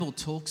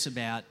Bible talks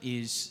about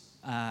is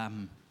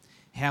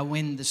how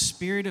when the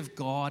Spirit of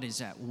God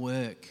is at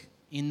work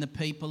in the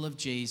people of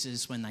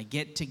Jesus, when they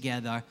get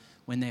together,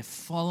 when they're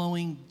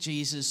following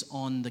Jesus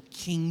on the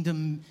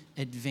kingdom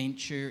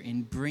adventure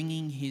in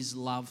bringing his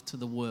love to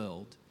the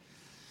world,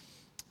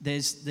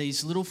 there's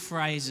these little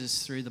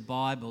phrases through the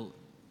Bible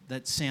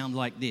that sound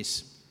like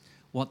this: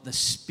 what the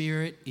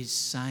Spirit is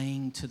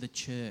saying to the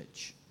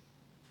church.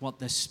 What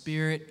the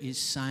Spirit is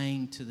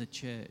saying to the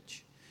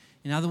church.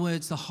 In other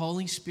words, the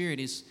Holy Spirit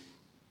is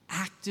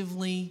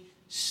actively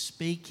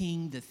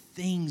speaking the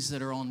things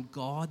that are on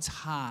God's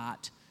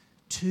heart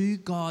to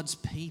God's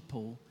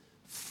people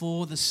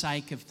for the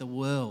sake of the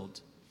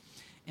world.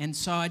 And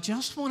so I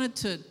just wanted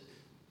to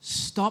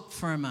stop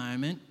for a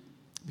moment,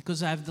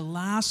 because over the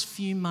last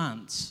few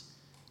months,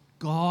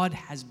 God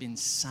has been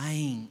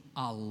saying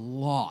a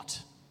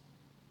lot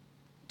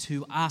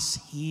to us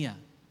here,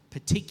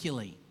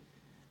 particularly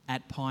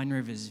at Pine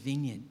Rivers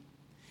Vineyard.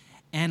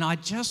 And I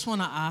just want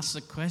to ask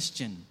the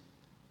question,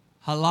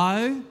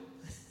 hello?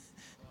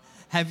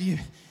 Have you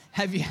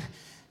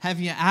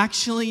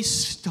actually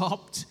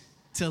stopped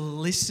to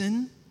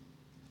listen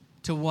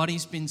to what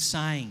he's been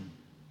saying?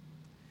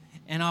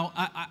 And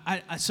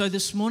so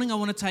this morning I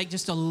want to take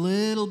just a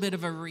little bit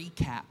of a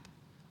recap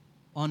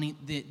on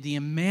the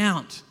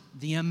amount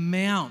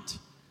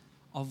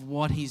of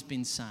what he's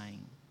been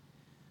saying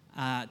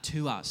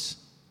to us.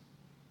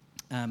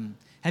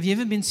 Have you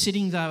ever been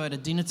sitting, though, at a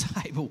dinner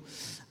table?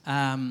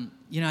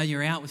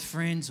 You're out with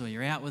friends, or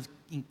you're out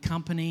in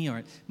company, or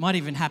it might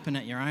even happen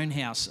at your own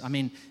house. I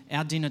mean,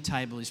 our dinner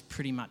table is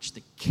pretty much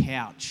the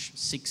couch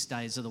 6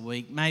 days of the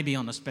week. Maybe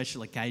on a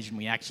special occasion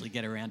we actually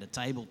get around a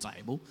table.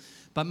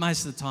 But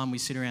most of the time we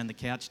sit around the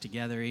couch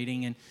together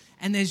eating.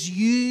 And there's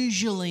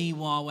usually,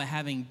 while we're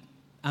having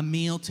a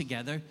meal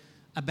together,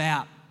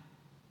 about,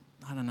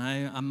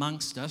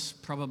 amongst us,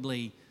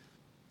 probably,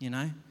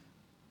 10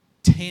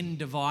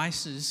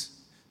 devices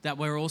that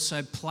we're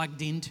also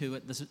plugged into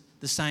at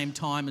the same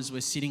time as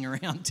we're sitting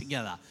around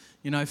together.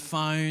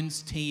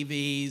 Phones,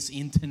 TVs,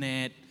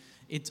 internet.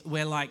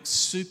 We're like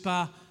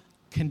super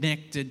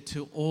connected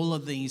to all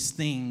of these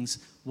things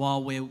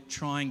while we're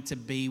trying to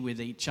be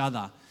with each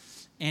other.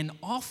 And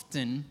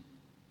often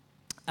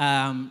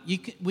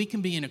we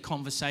can be in a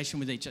conversation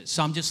with each other.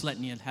 So I'm just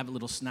letting you have a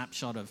little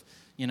snapshot of,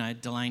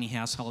 Delaney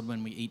household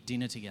when we eat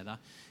dinner together.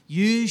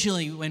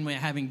 Usually when we're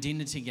having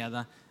dinner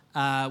together,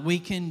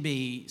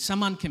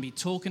 someone can be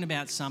talking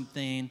about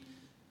something,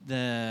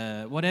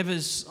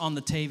 whatever's on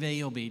the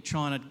TV will be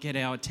trying to get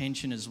our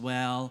attention as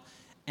well,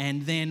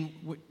 and then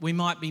we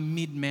might be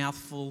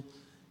mid-mouthful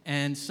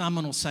and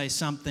someone will say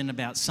something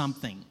about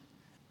something,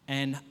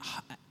 and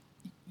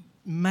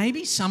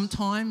maybe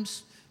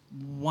sometimes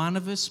one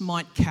of us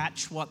might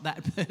catch what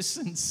that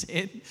person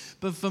said,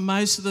 but for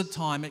most of the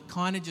time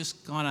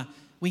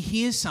we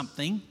hear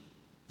something,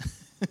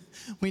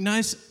 we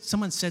know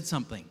someone said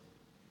something,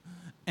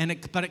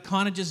 but it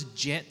kind of just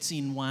jets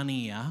in one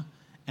ear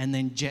and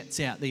then jets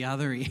out the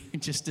other ear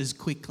just as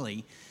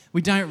quickly.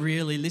 We don't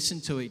really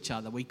listen to each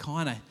other. We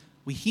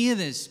hear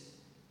there's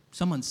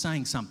someone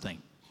saying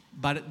something,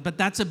 but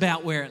that's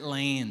about where it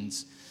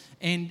lands.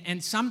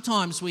 And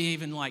sometimes we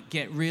even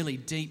get really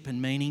deep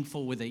and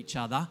meaningful with each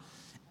other.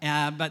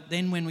 But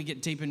then when we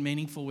get deep and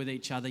meaningful with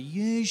each other,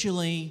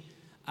 usually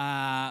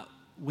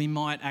we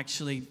might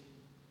actually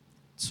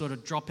sort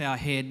of drop our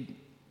head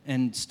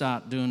and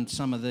start doing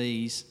some of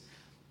these,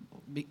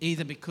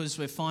 either because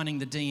we're finding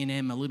the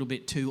D&M a little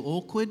bit too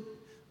awkward,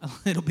 a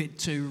little bit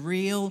too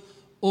real,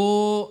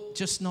 or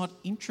just not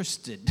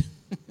interested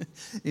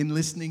in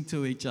listening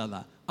to each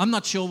other. I'm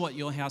not sure what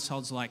your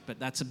household's like, but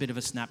that's a bit of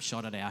a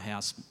snapshot at our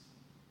house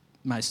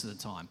most of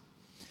the time.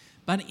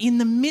 But in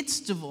the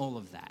midst of all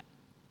of that,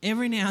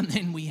 every now and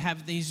then we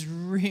have these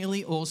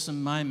really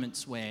awesome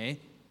moments where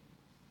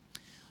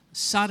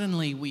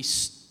suddenly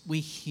we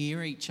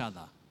hear each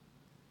other.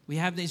 We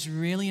have these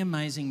really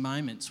amazing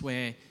moments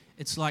where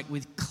it's like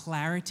with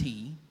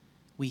clarity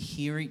we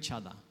hear each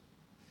other.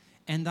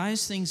 And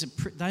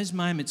those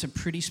moments are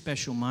pretty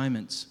special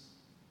moments.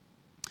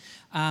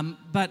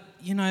 But,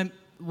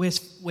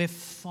 we're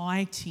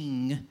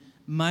fighting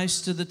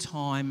most of the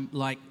time,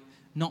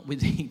 not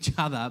with each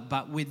other,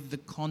 but with the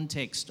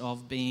context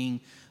of being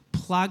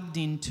plugged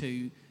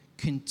into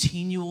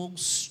continual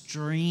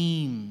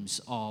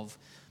streams of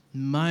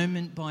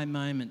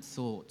moment-by-moment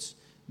thoughts,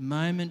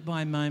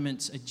 moment-by-moment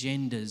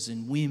agendas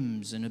and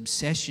whims and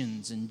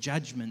obsessions and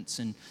judgments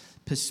and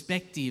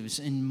perspectives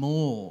and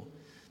more.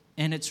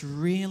 And it's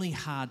really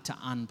hard to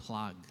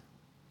unplug.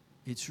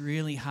 It's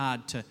really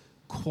hard to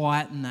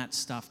quieten that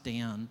stuff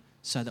down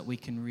so that we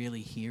can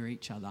really hear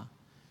each other.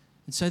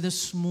 And so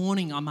this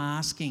morning I'm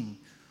asking,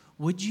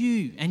 would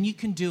you, and you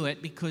can do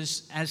it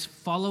because as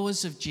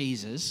followers of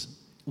Jesus,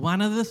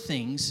 one of the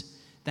things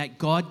that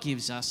God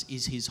gives us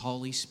is his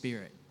Holy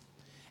Spirit.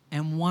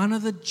 And one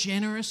of the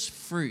generous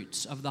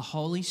fruits of the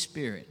Holy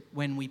Spirit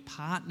when we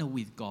partner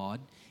with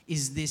God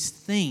is this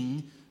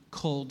thing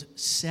called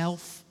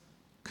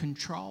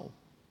self-control.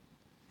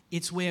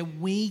 It's where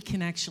we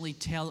can actually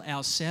tell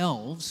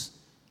ourselves,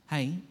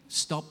 hey,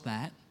 stop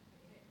that,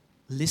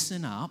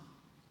 listen up,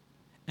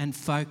 and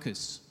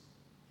focus.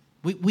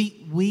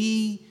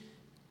 We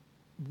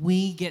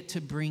get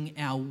to bring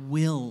our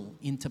will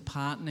into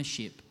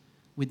partnership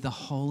with the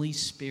Holy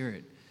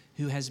Spirit,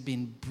 who has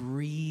been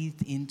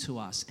breathed into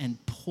us and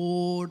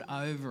poured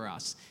over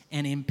us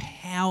and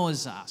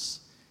empowers us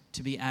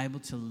to be able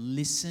to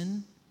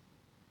listen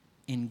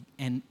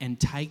and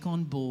take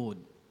on board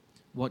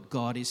what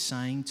God is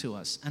saying to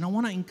us. And I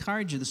want to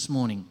encourage you this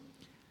morning,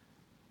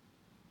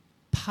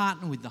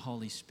 partner with the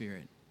Holy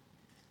Spirit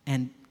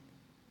and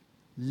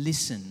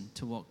listen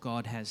to what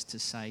God has to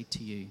say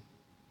to you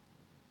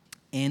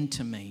and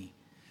to me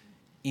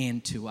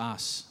and to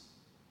us.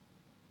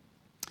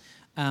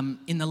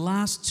 In the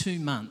last 2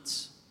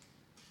 months,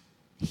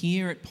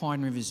 here at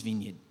Pine Rivers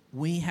Vineyard,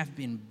 we have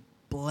been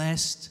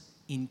blessed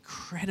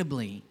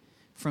incredibly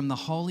from the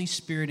Holy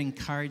Spirit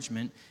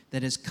encouragement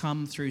that has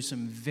come through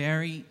some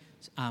very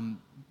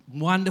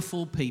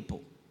wonderful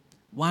people.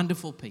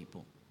 Wonderful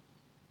people.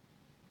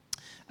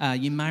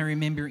 You may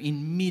remember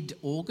in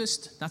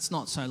mid-August, that's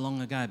not so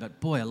long ago, but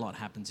boy, a lot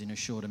happens in a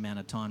short amount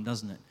of time,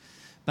 doesn't it?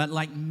 But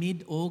like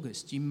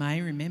mid-August, you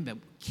may remember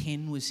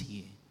Ken was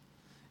here.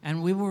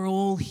 And we were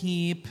all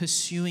here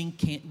pursuing,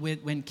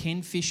 when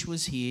Ken Fish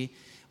was here,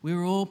 we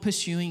were all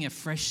pursuing a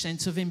fresh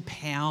sense of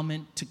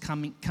empowerment to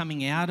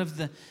coming out of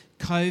the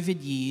COVID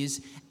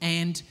years.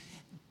 And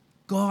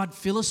God,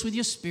 fill us with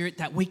your Spirit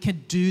that we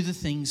can do the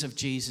things of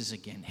Jesus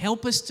again.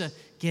 Help us to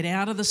get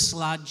out of the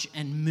sludge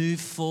and move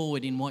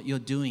forward in what you're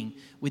doing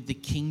with the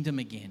kingdom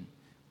again.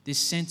 This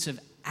sense of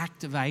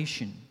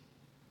activation.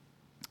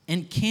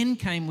 And Ken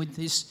came with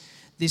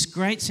this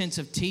great sense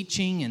of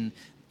teaching and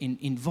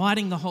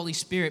inviting the Holy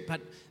Spirit,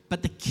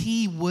 but the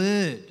key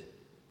word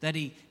that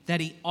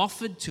he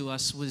offered to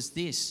us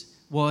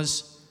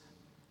was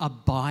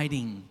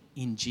abiding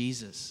in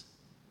Jesus.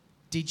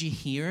 Did you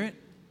hear it?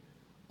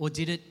 Or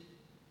did it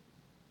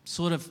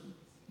sort of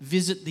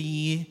visit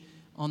the ear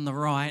on the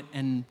right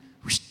and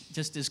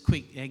just as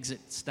quick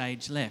exit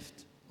stage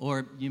left?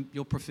 Or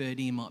your preferred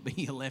ear might be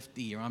your left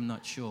ear, I'm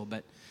not sure.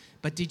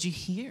 But did you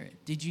hear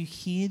it? Did you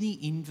hear the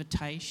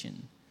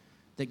invitation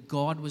that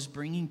God was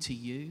bringing to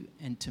you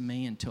and to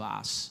me and to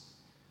us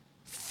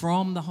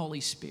from the Holy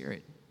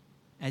Spirit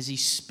as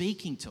he's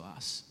speaking to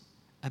us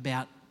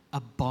about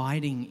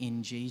abiding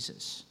in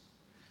Jesus?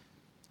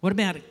 What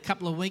about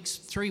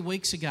 3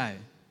 weeks ago,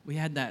 we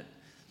had that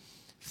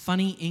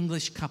funny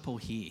English couple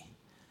here,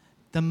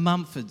 the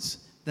Mumfords,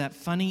 that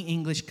funny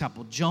English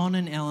couple, John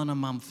and Eleanor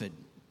Mumford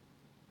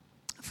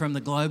from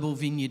the Global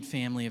Vineyard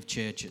family of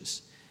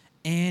churches.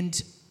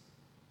 And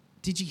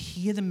did you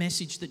hear the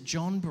message that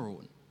John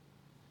brought?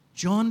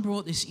 John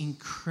brought this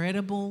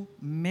incredible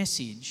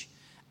message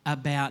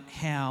about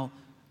how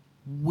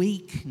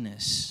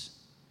weakness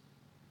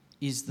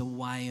is the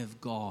way of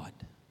God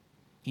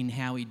in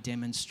how he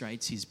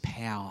demonstrates his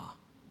power.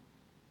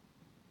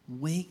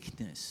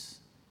 Weakness.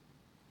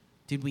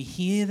 Did we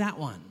hear that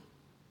one?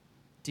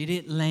 Did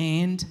it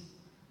land?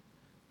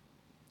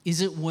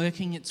 Is it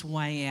working its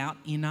way out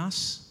in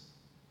us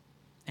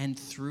and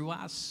through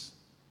us?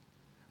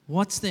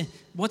 What's the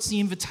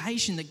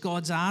invitation that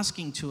God's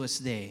asking to us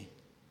there?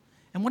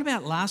 And what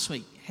about last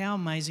week? How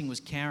amazing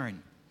was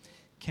Karen?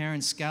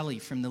 Karen Scully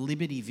from the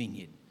Liberty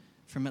Vineyard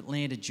from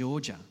Atlanta,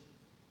 Georgia.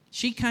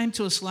 She came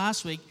to us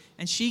last week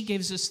and she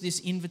gives us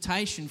this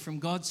invitation from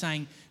God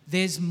saying,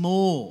 there's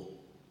more.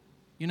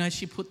 You know,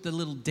 she put the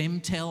little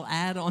Demtel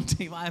ad on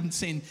TV. I haven't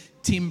seen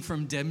Tim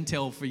from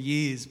Demtel for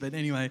years, but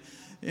anyway,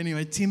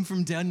 Tim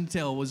from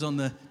Demtel was on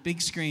the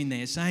big screen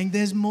there saying,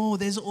 there's more,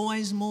 there's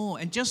always more.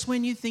 And just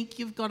when you think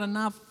you've got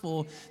enough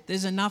or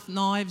there's enough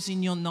knives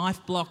in your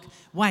knife block,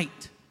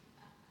 wait,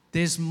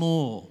 there's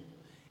more.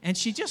 And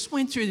she just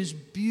went through this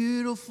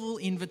beautiful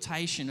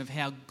invitation of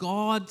how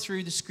God,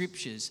 through the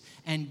scriptures,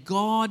 and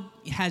God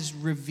has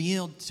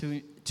revealed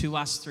to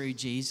us through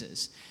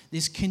Jesus,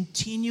 this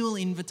continual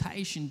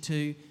invitation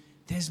to,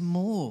 there's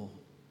more.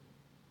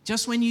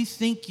 Just when you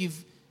think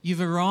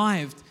you've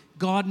arrived,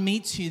 God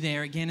meets you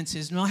there again and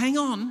says, no, hang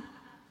on,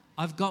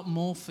 I've got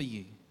more for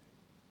you.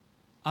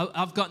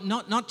 I've got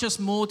not just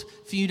more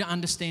for you to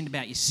understand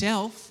about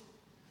yourself,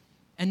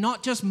 and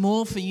not just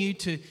more for you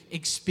to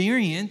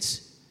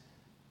experience,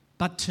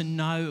 but to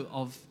know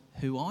of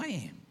who I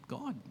am,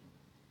 God.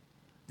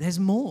 There's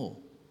more.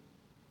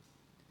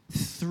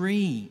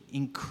 3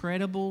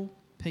 incredible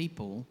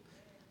people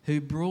who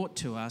brought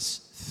to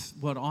us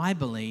what I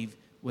believe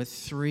were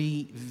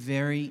 3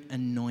 very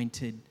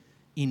anointed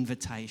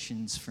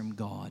invitations from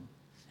God.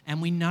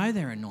 And we know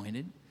they're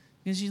anointed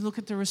because you look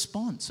at the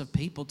response of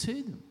people to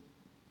them.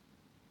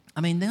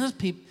 I mean, there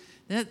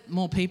are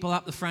more people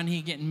up the front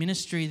here getting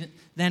ministry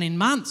than in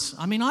months.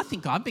 I mean, I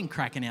think I've been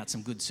cracking out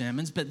some good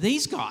sermons, but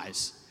these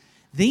guys,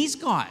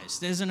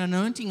 there's an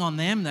anointing on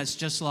them that's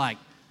just like,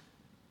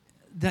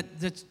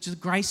 that's just the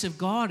grace of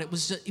God.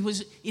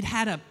 It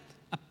had a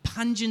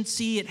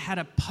pungency, it had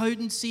a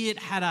potency, it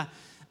had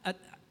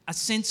a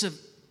sense of,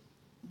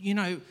 you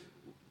know,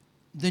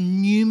 the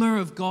pneuma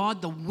of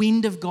God, the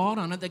wind of God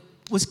on it that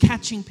was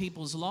catching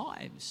people's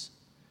lives.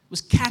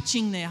 was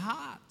catching their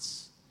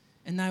hearts,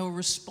 and they were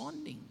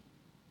responding.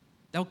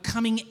 They were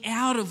coming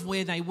out of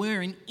where they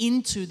were and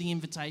into the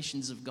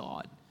invitations of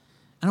God.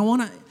 And I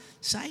want to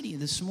say to you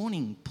this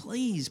morning,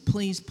 please,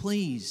 please,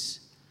 please,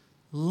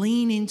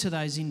 lean into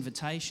those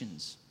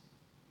invitations.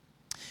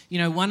 You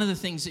know, one of the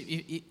things,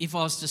 if I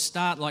was to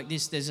start like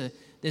this, there's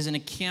an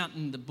account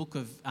in the book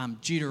of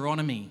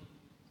Deuteronomy,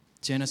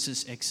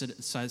 Genesis,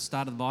 Exodus, so the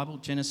start of the Bible,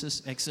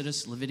 Genesis,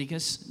 Exodus,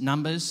 Leviticus,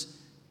 Numbers,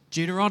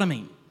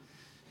 Deuteronomy.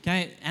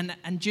 Okay,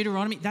 and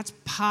Deuteronomy, that's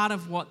part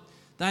of what,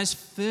 those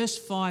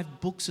first 5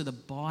 books of the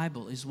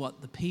Bible is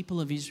what the people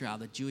of Israel,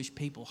 the Jewish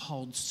people,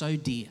 hold so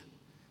dear.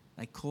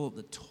 They call it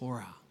the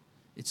Torah.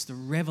 It's the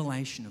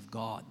revelation of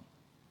God.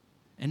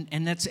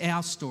 And that's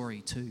our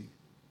story too.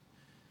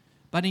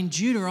 But in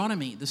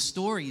Deuteronomy, the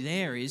story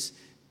there is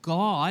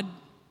God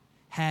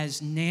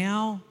has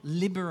now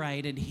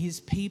liberated his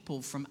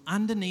people from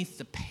underneath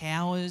the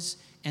powers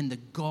and the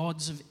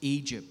gods of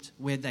Egypt,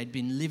 where they'd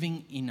been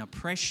living in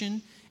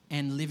oppression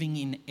and living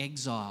in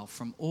exile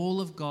from all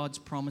of God's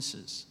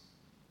promises.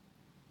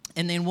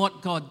 And then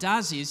what God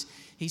does is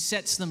he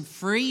sets them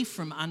free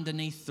from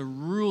underneath the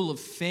rule of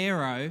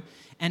Pharaoh,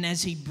 and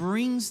as he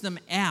brings them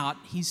out,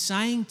 he's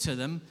saying to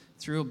them,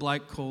 through a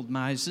bloke called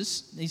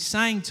Moses, he's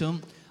saying to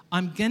them,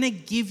 I'm going to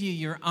give you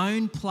your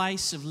own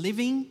place of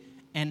living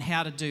and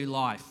how to do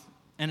life.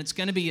 And it's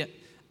going to be,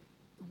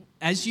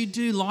 as you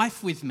do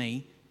life with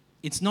me,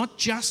 it's not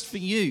just for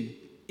you.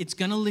 It's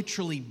going to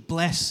literally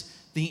bless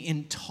the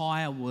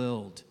entire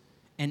world.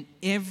 And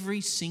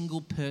every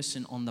single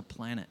person on the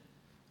planet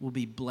will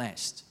be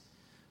blessed.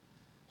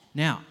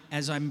 Now,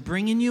 as I'm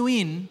bringing you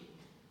in,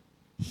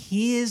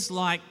 here's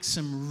like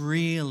some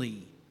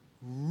really,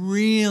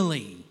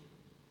 really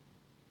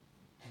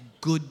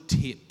good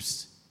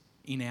tips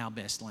in our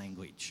best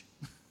language.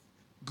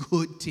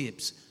 Good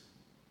tips.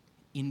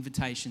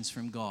 Invitations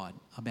from God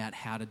about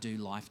how to do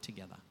life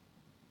together.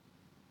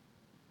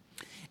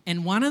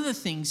 And one of the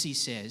things he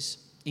says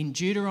in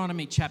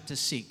Deuteronomy chapter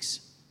 6,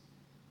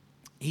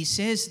 he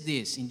says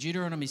this, in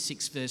Deuteronomy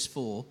 6 verse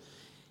 4,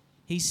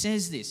 he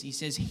says this, he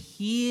says,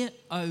 Hear,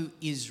 O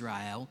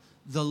Israel,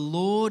 the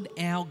Lord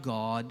our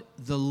God,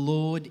 the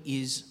Lord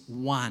is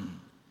one.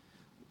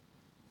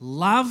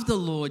 Love the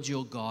Lord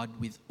your God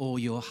with all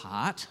your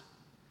heart,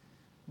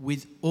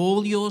 with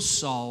all your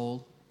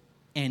soul,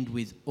 and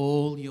with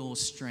all your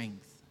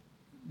strength.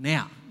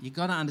 Now, you've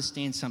got to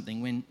understand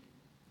something.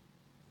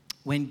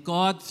 When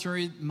God,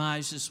 through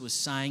Moses, was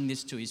saying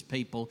this to his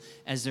people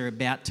as they're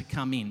about to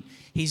come in,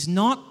 he's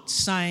not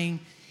saying,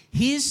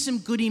 here's some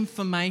good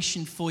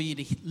information for you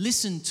to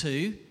listen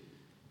to,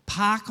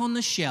 park on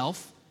the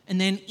shelf,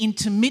 and then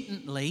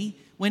intermittently,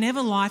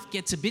 whenever life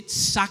gets a bit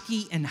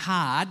sucky and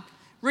hard,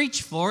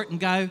 reach for it and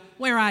go,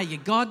 where are you,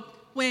 God?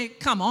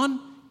 Come on,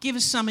 give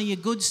us some of your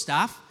good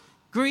stuff.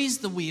 Grease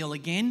the wheel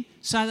again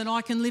so that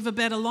I can live a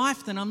better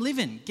life than I'm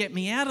living. Get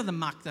me out of the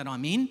muck that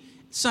I'm in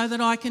so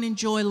that I can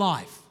enjoy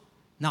life.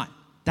 No,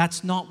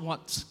 that's not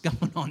what's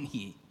going on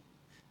here.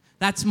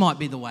 That might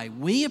be the way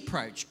we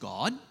approach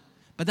God,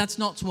 but that's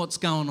not what's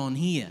going on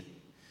here.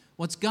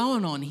 What's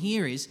going on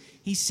here is,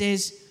 he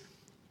says,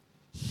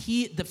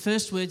 "Hear." The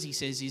first words he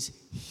says is,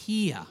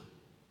 Hear,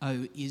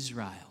 O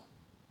Israel.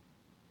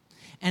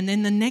 And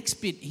then the next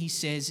bit he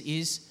says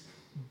is,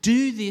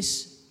 do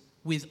this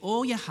with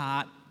all your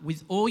heart,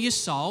 with all your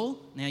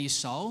soul. Now your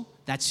soul,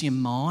 that's your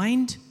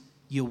mind,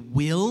 your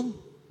will,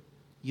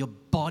 your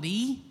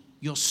body,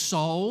 your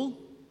soul,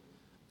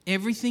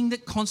 everything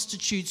that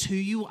constitutes who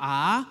you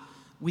are,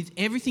 with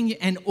everything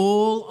and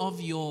all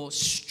of your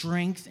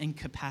strength and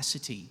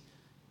capacity.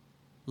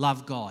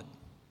 Love God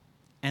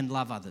and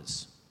love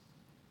others.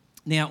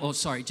 Now,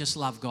 just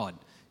love God.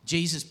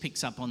 Jesus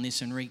picks up on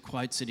this and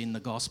re-quotes it in the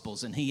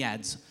Gospels, and he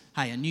adds,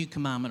 hey, a new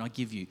commandment I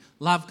give you.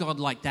 Love God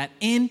like that,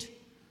 and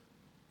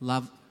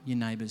love your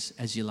neighbours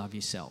as you love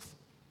yourself.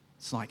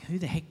 It's like, who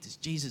the heck does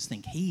Jesus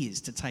think he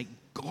is to take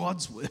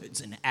God's words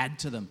and add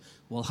to them?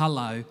 Well,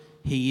 hello,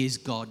 he is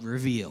God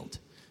revealed.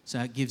 So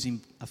it gives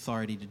him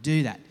authority to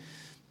do that.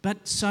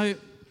 But so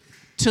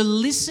to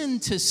listen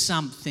to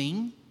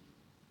something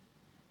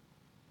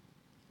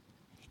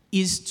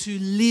is to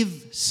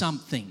live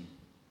something.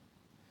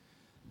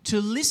 To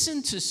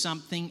listen to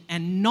something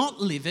and not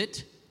live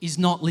it is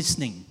not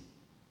listening.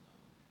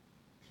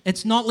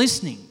 It's not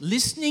listening.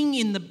 Listening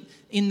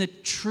in the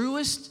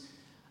truest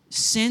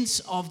sense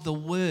of the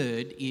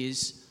word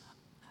is,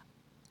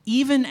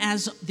 even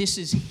as this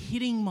is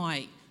hitting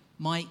my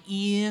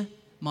ear,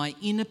 my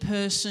inner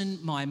person,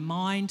 my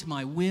mind,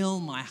 my will,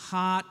 my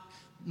heart,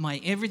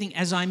 my everything,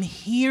 as I'm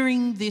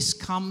hearing this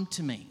come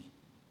to me,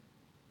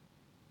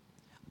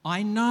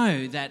 I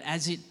know that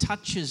as it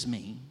touches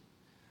me,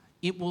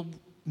 it will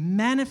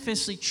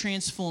manifestly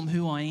transform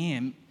who I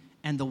am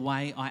and the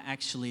way I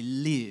actually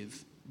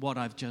live what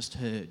I've just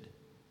heard.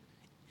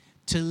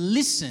 To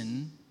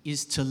listen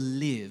is to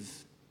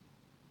live.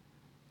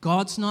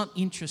 God's not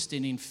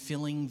interested in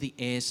filling the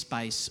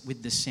airspace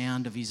with the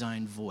sound of his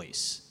own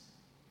voice.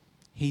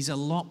 He's a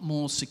lot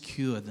more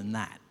secure than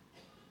that.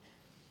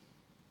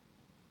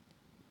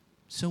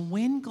 So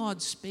when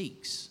God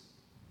speaks,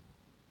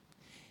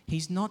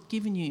 He's not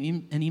giving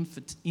you an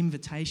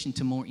invitation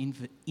to more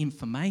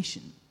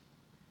information.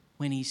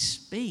 When He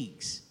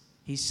speaks,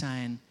 He's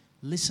saying,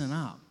 listen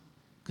up,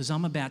 because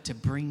I'm about to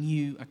bring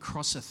you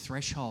across a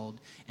threshold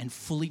and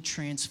fully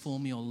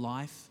transform your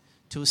life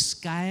to a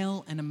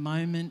scale and a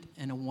moment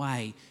and a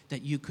way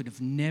that you could have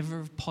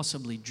never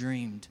possibly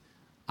dreamed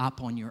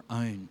up on your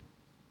own.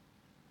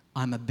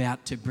 I'm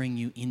about to bring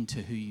you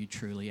into who you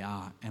truly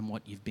are and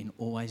what you've been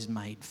always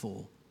made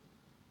for.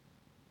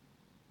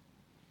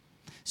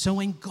 So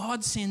when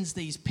God sends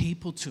these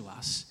people to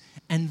us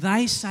and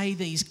they say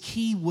these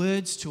key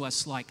words to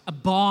us like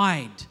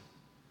abide,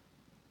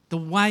 the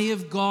way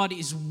of God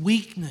is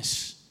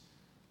weakness,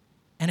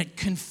 and it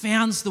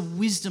confounds the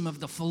wisdom of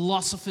the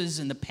philosophers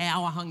and the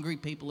power-hungry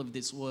people of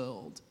this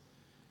world.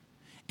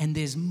 And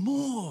there's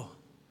more.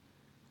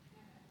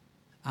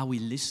 Are we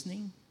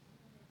listening?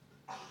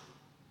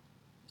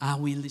 Are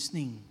we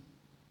listening?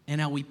 And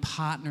are we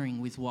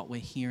partnering with what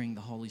we're hearing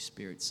the Holy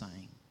Spirit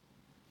saying?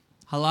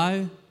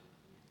 Hello?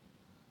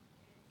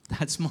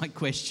 That's my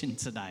question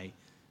today.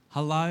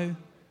 Hello?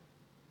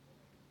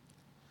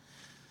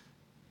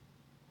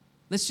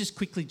 Let's just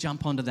quickly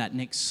jump onto that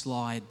next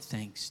slide.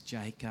 Thanks,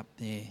 Jake, up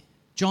there.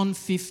 John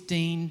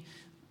 15.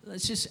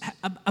 Let's just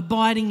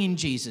abiding in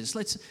Jesus.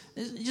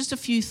 Just a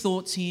few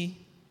thoughts here.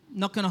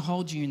 Not going to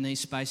hold you in these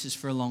spaces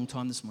for a long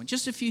time this morning.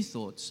 Just a few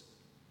thoughts.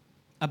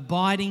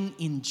 Abiding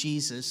in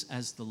Jesus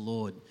as the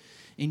Lord.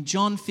 In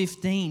John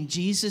 15,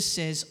 Jesus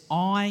says,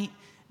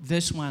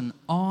 verse 1,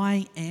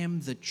 I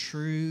am the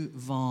true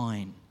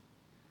vine.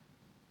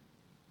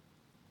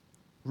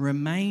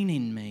 Remain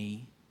in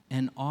me,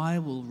 and I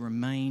will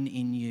remain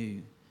in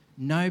you.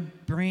 No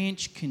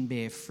branch can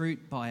bear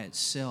fruit by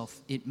itself.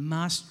 It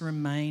must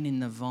remain in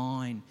the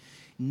vine.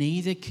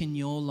 Neither can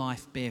your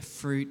life bear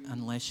fruit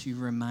unless you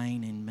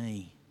remain in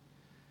me.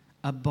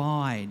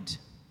 Abide.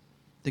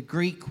 The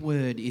Greek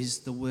word is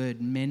the word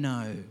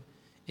meno.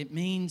 It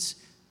means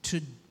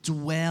to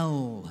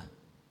dwell,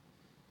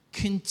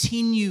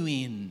 continue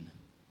in,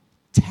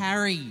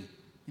 tarry.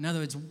 In other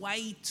words,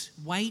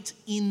 wait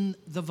in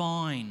the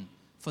vine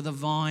for the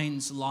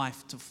vine's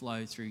life to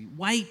flow through.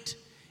 Wait,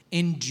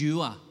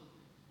 endure.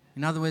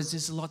 In other words,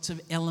 there's lots of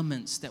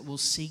elements that will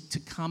seek to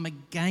come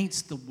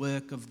against the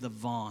work of the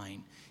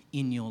vine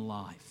in your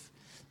life.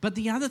 But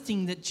the other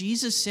thing that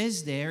Jesus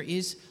says there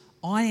is,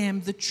 I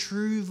am the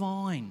true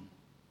vine.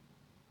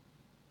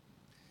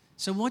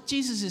 So what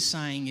Jesus is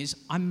saying is,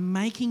 I'm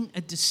making a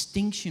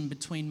distinction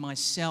between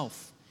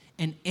myself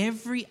and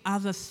every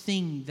other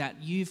thing that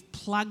you've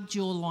plugged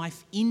your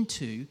life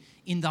into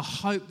in the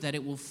hope that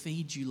it will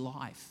feed you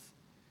life.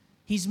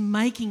 He's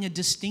making a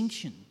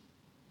distinction.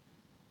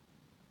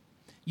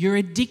 Your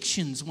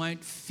addictions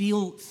won't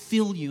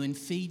fill you and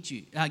feed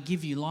you,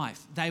 give you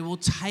life. They will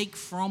take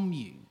from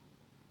you.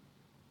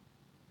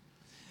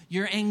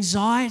 Your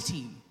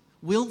anxiety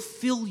will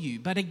fill you,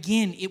 but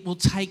again, it will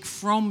take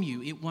from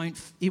you. It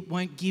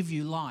won't give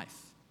you life.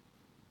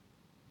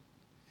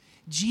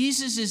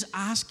 Jesus is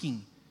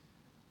asking,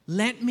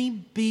 let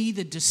me be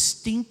the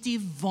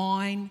distinctive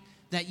vine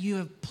that you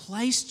have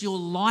placed your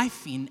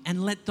life in,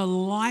 and let the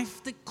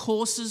life that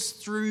courses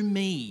through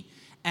me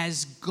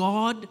as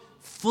God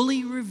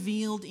fully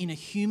revealed in a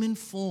human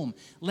form,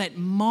 let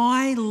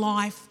my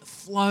life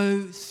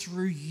flow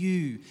through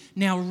you.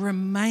 Now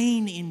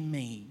remain in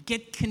me.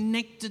 Get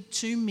connected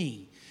to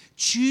me.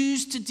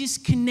 Choose to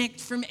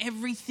disconnect from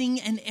everything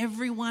and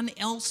everyone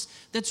else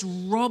that's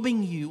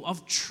robbing you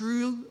of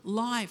true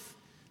life.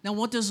 Now,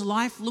 what does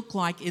life look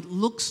like? It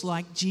looks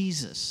like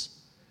Jesus.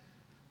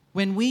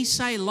 When we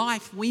say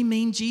life, we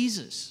mean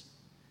Jesus.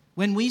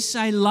 When we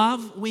say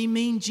love, we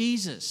mean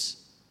Jesus.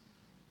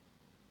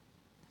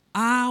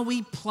 Are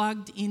we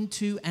plugged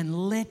into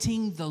and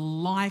letting the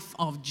life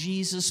of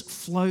Jesus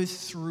flow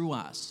through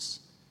us,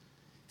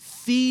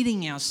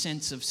 feeding our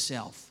sense of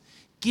self,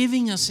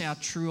 giving us our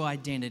true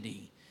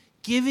identity,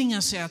 giving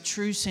us our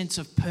true sense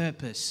of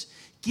purpose,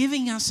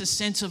 giving us a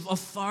sense of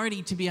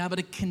authority to be able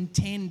to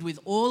contend with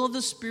all of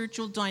the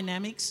spiritual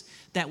dynamics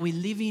that we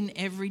live in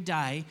every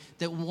day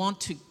that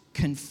want to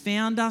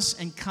confound us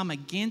and come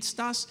against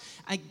us,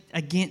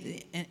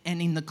 again,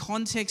 and in the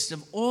context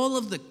of all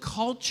of the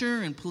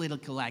culture and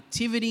political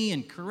activity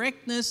and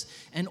correctness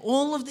and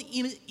all of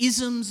the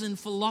isms and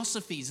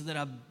philosophies that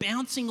are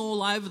bouncing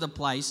all over the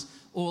place,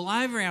 all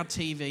over our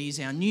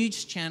TVs, our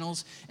news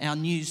channels, our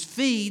news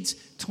feeds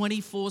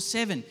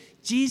 24/7.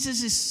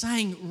 Jesus is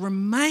saying,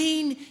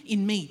 remain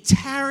in me,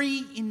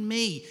 tarry in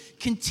me,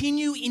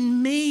 continue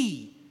in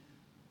me.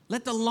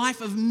 Let the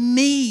life of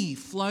me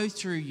flow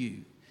through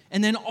you.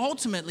 And then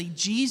ultimately,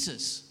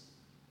 Jesus,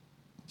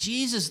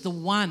 the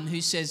one who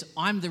says,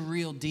 I'm the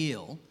real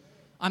deal,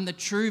 I'm the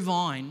true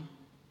vine,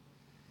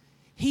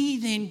 he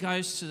then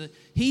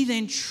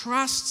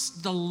trusts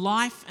the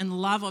life and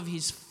love of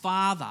his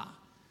Father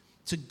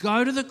to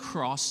go to the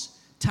cross,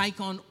 take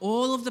on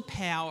all of the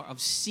power of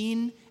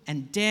sin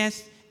and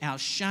death, our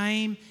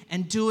shame,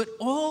 and do it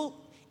all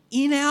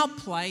in our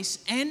place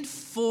and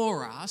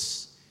for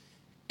us,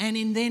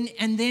 and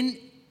then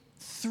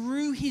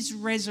through his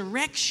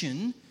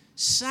resurrection,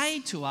 say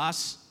to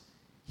us,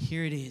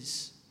 here it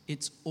is.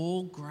 It's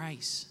all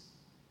grace.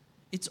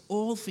 It's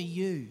all for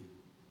you.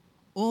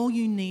 All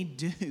you need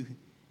to do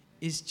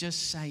is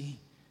just say,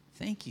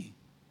 thank you.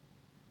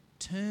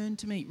 Turn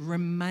to me.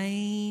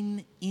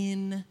 Remain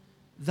in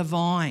the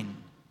vine.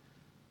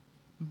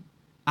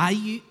 Are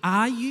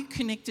you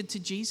connected to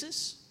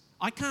Jesus?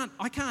 I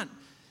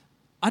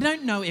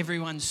don't know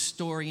everyone's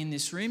story in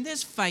this room.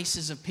 There's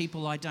faces of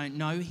people I don't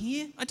know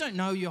here. I don't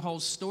know your whole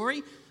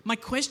story. My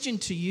question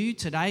to you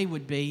today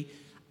would be,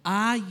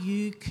 are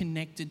you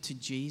connected to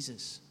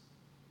Jesus?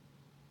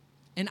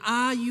 And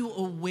are you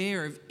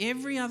aware of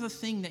every other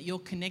thing that you're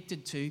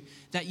connected to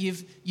that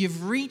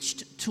you've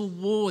reached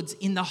towards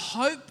in the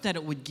hope that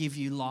it would give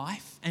you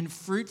life and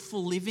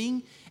fruitful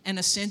living and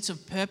a sense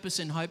of purpose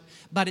and hope,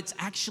 but it's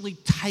actually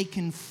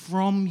taken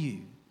from you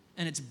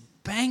and it's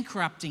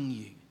bankrupting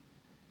you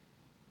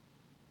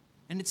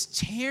and it's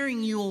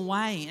tearing you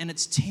away and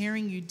it's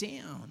tearing you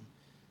down?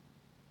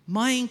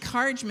 My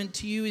encouragement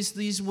to you is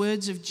these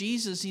words of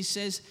Jesus. He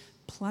says,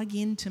 plug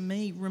into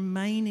me,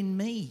 remain in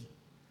me.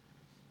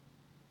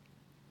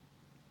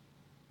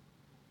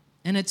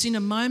 And it's in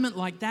a moment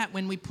like that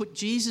when we put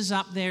Jesus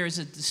up there as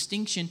a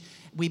distinction,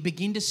 we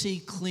begin to see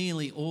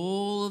clearly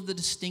all of the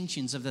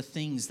distinctions of the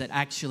things that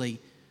actually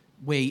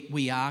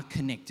we are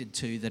connected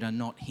to that are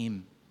not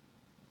him.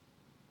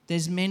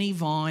 There's many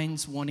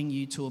vines wanting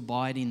you to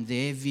abide in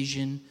their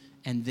vision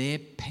and their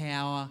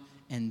power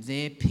and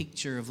their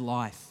picture of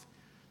life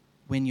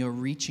when you're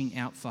reaching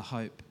out for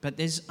hope. But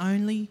there's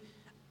only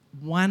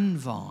one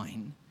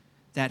vine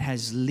that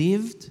has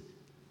lived,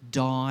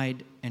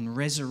 died, and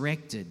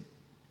resurrected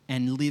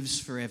and lives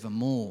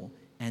forevermore,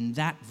 and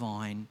that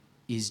vine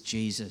is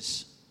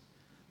Jesus.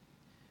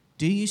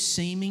 Do you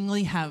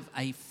seemingly have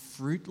a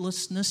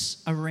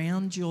fruitlessness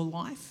around your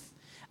life?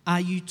 Are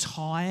you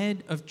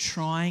tired of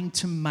trying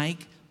to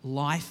make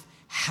life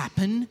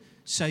happen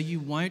so you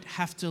won't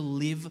have to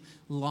live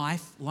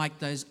life like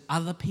those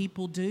other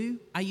people do?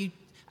 Are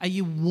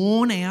you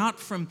worn out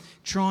from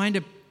trying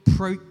to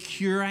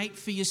procurate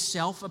for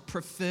yourself a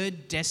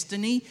preferred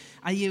destiny?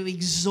 Are you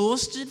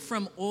exhausted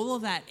from all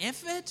of that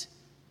effort?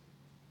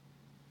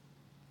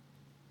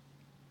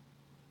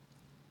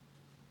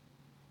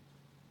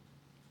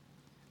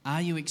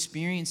 Are you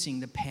experiencing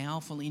the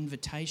powerful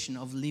invitation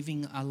of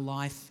living a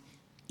life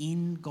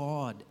in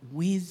God,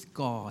 with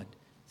God,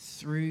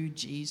 through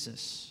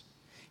Jesus?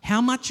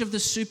 How much of the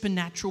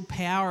supernatural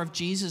power of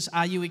Jesus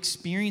are you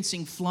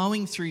experiencing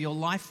flowing through your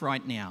life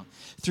right now?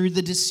 Through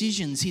the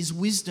decisions, his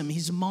wisdom,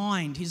 his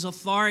mind, his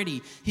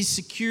authority, his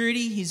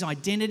security, his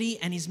identity,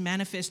 and his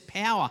manifest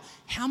power.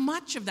 How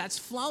much of that's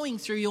flowing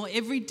through your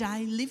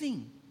everyday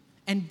living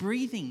and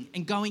breathing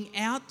and going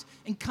out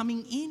and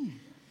coming in?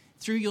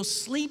 Through your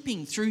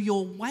sleeping, through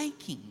your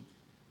waking,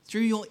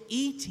 through your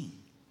eating.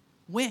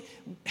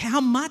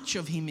 How much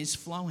of him is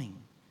flowing?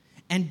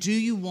 And do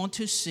you want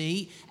to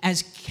see,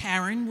 as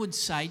Karen would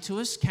say to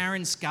us,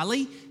 Karen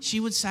Scully, she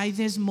would say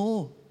there's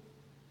more.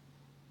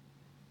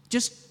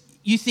 Just,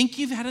 you think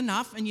you've had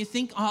enough and you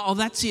think, oh,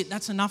 that's it,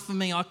 that's enough for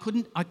me. I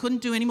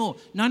couldn't do any more.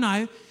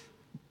 No.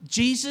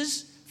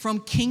 Jesus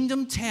from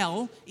Kingdom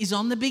Tell is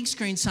on the big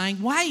screen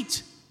saying,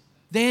 wait,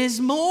 there's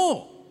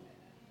more.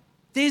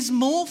 There's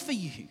more for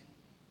you.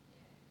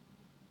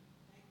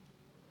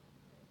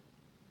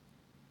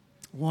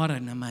 What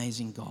an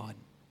amazing God.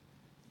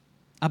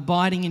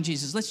 Abiding in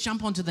Jesus. Let's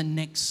jump on to the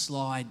next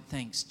slide.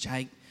 Thanks,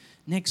 Jake.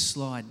 Next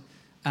slide.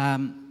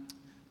 1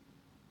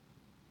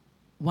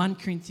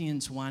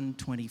 Corinthians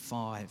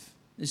 1:25.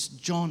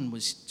 John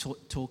was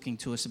talking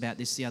to us about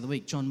this the other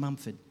week, John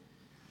Mumford.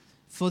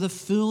 For the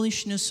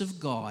foolishness of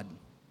God.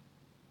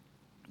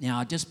 Now,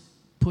 I just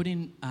put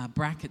in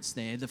brackets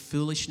there, the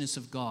foolishness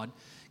of God,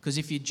 because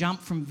if you jump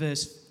from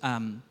verse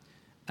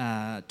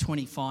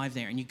 25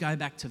 there and you go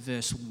back to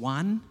verse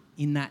 1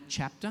 in that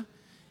chapter,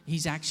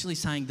 he's actually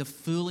saying the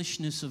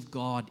foolishness of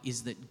God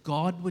is that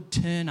God would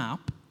turn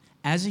up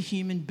as a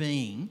human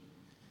being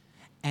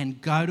and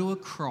go to a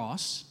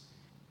cross,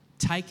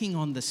 taking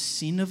on the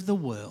sin of the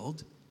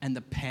world and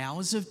the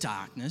powers of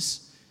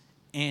darkness,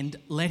 and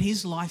let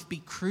his life be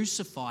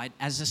crucified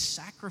as a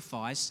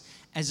sacrifice,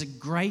 as a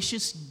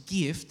gracious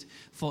gift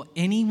for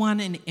anyone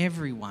and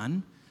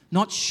everyone.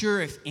 Not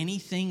sure if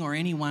anything or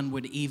anyone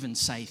would even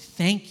say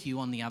thank you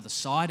on the other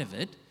side of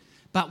it,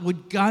 but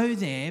would go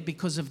there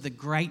because of the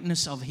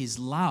greatness of his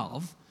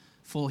love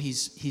for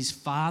his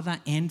Father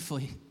and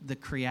for the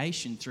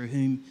creation through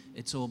whom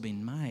it's all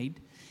been made.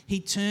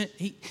 He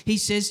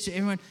says to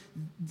everyone,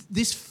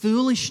 this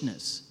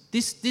foolishness,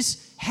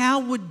 this how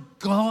would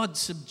God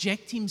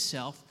subject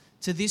himself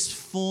to this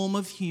form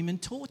of human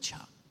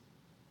torture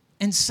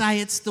and say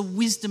it's the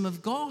wisdom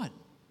of God?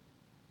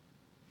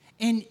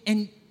 And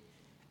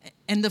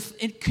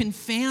it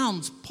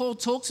confounds. Paul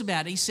talks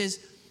about it. He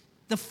says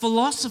the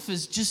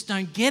philosophers just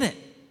don't get it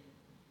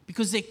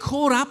because they're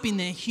caught up in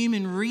their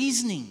human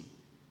reasoning.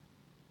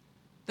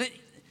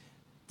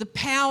 The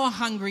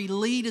power-hungry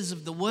leaders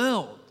of the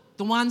world,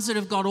 the ones that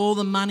have got all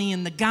the money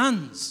and the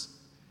guns,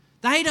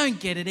 they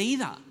don't get it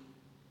either.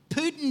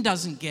 Putin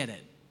doesn't get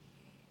it.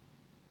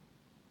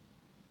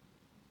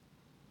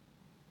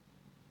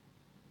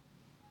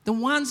 The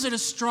ones that are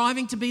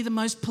striving to be the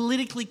most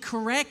politically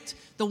correct,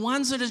 the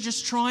ones that are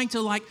just trying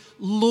to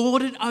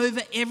lord it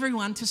over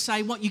everyone to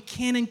say what you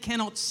can and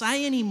cannot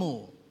say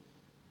anymore,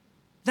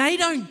 they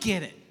don't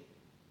get it.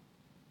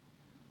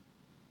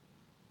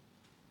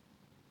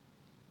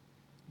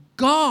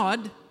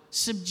 God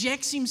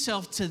subjects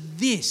himself to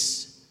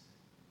this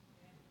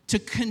to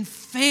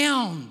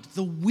confound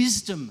the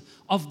wisdom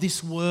of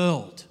this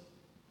world.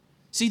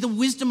 See, the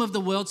wisdom of the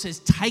world says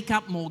take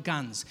up more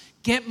guns,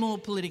 get more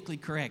politically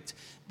correct,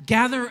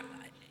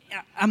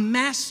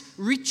 amass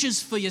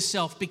riches for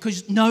yourself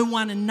because no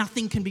one and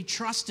nothing can be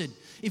trusted.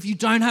 If you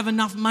don't have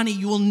enough money,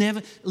 you will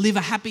never live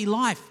a happy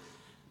life.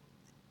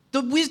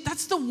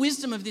 That's the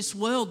wisdom of this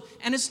world,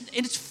 and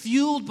it's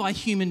fueled by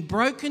human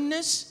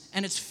brokenness,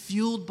 and it's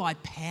fueled by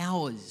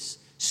powers,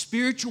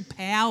 spiritual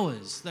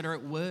powers that are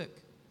at work,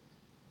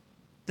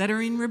 that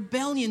are in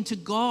rebellion to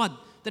God,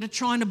 that are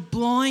trying to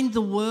blind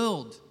the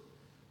world.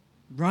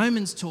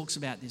 Romans talks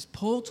about this.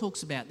 Paul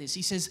talks about this.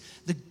 He says,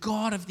 the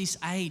God of this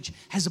age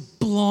has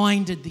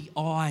blinded the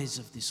eyes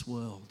of this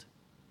world.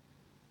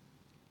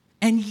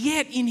 And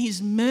yet, in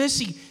his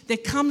mercy, there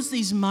comes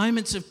these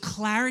moments of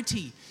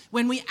clarity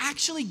when we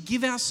actually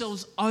give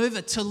ourselves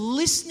over to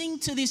listening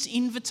to this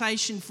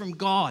invitation from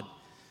God,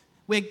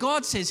 where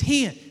God says,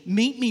 here,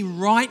 meet me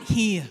right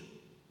here.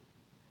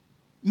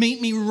 Meet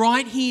me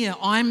right here.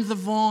 I'm the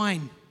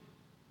vine.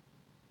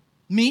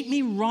 Meet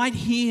me right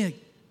here,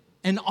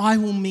 and I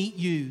will meet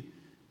you.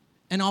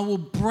 And I will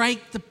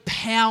break the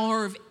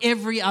power of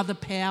every other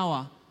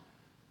power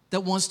that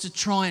wants to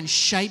try and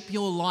shape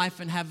your life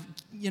and have,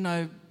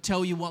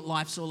 tell you what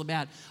life's all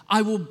about.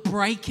 I will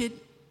break it.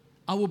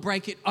 I will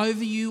break it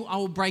over you. I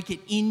will break it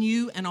in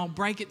you, and I'll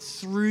break it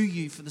through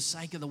you for the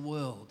sake of the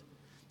world.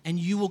 And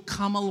you will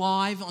come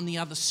alive on the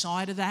other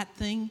side of that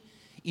thing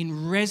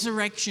in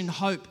resurrection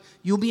hope.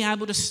 You'll be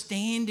able to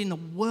stand in a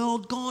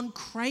world gone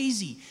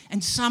crazy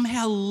and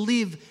somehow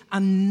live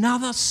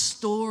another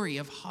story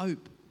of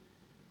hope.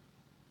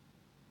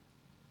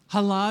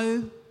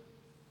 Hello?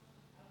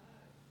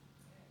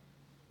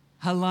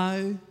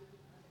 Hello?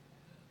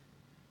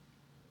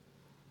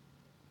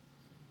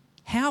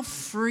 How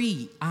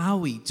free are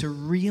we to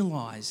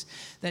realize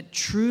that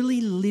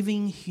truly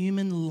living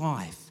human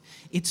life,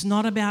 it's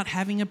not about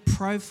having a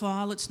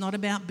profile, it's not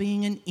about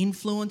being an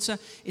influencer,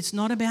 it's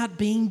not about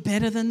being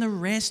better than the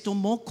rest or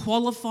more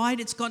qualified.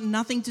 It's got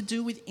nothing to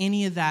do with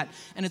any of that,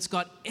 and it's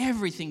got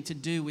everything to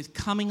do with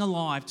coming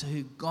alive to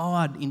who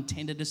God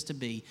intended us to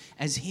be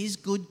as his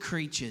good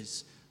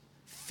creatures,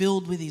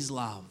 filled with his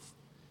love,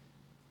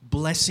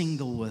 blessing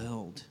the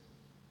world.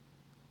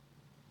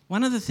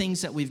 One of the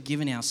things that we've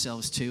given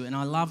ourselves to, and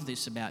I love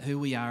this about who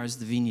we are as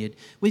the Vineyard,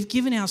 we've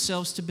given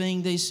ourselves to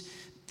being this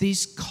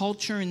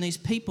culture and these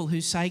people who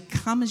say,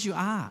 come as you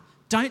are.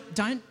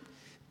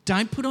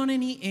 Don't put on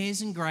any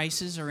airs and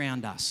graces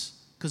around us,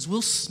 because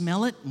we'll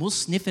smell it, and we'll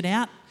sniff it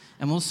out,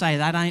 and we'll say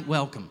that ain't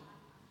welcome.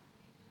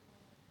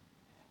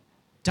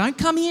 Don't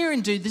come here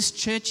and do this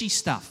churchy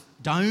stuff.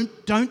 Don't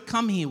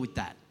come here with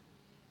that.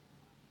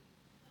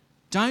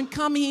 Don't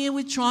come here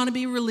with trying to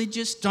be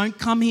religious. Don't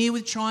come here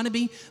with trying to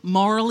be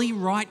morally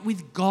right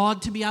with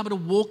God to be able to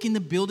walk in the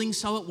building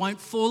so it won't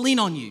fall in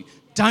on you.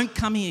 Don't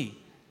come here.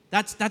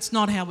 That's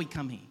not how we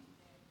come here.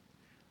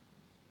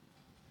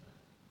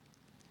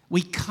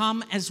 We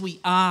come as we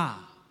are.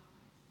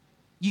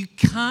 You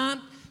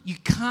can't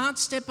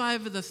step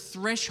over the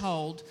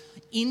threshold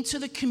into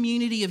the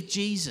community of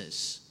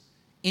Jesus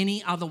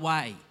any other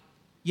way.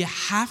 You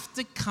have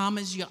to come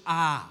as you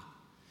are.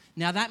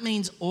 Now, that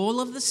means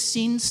all of the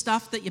sin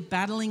stuff that you're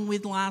battling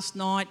with last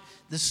night,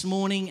 this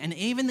morning, and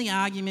even the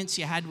arguments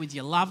you had with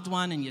your loved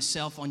one and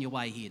yourself on your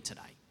way here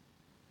today.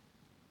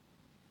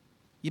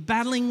 You're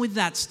battling with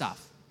that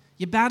stuff.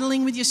 You're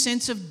battling with your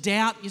sense of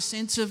doubt, your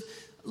sense of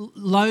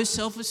low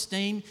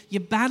self-esteem.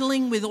 You're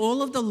battling with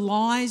all of the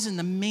lies and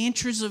the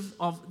mantras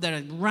of that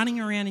are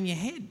running around in your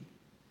head.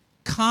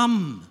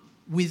 Come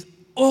with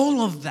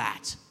all of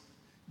that.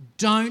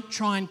 Don't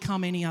try and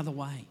come any other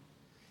way.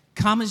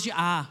 Come as you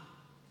are.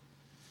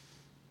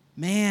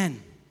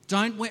 Man,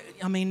 don't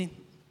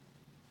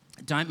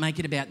make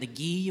it about the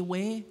gear you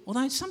wear.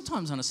 Although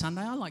sometimes on a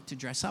Sunday I like to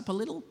dress up a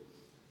little.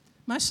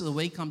 Most of the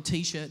week I'm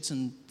T-shirts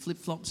and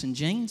flip-flops and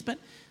jeans, but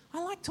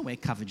I like to wear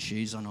covered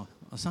shoes on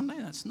a Sunday.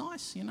 That's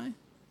nice,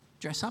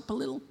 Dress up a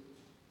little.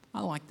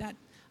 I like that.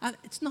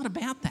 It's not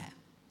about that,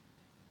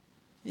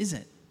 is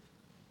it?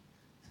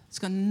 It's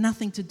got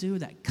nothing to do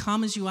with that.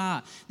 Come as you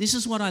are. This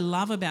is what I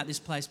love about this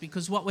place,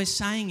 because what we're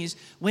saying is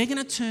we're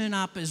going to turn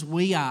up as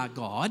we are,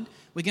 God.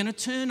 We're going to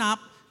turn up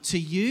to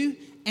you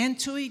and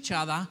to each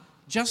other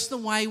just the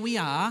way we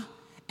are,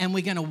 and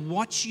we're going to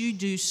watch you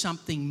do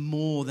something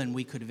more than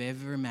we could have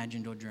ever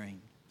imagined or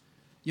dreamed.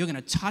 You're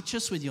going to touch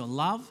us with your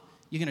love.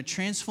 You're going to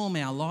transform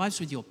our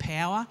lives with your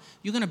power.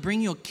 You're going to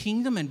bring your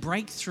kingdom and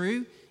break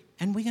through,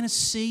 and we're going to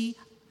see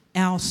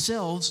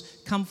ourselves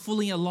come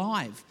fully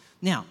alive.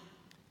 Now,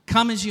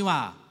 come as you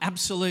are,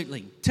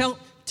 absolutely. Tell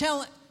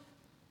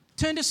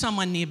Turn to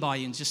someone nearby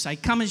you and just say,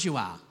 come as you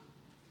are.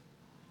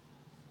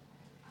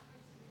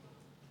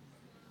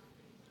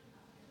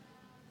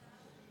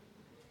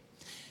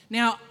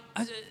 Now,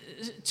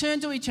 turn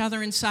to each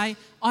other and say,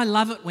 I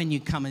love it when you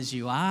come as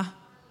you are.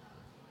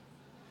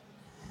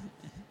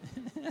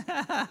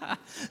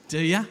 Do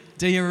you?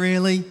 Do you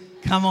really?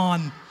 Come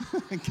on.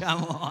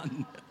 Come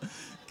on.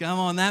 Come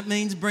on. That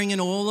means bringing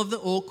all of the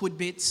awkward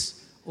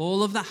bits,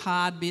 all of the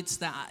hard bits,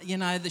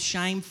 the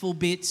shameful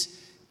bits.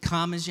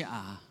 Come as you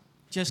are.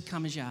 Just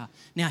come as you are.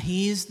 Now,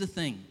 here's the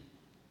thing.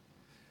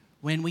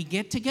 When we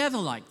get together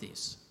like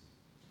this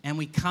and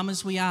we come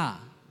as we are,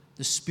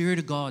 the Spirit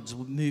of God's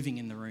moving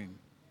in the room.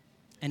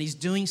 And He's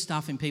doing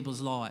stuff in people's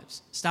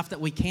lives. Stuff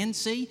that we can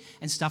see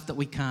and stuff that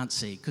we can't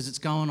see because it's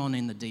going on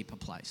in the deeper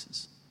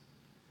places.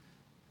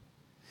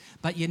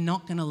 But you're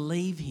not going to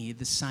leave here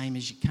the same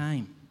as you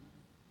came.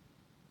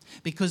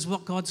 Because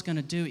what God's going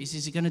to do is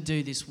He's going to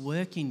do this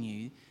work in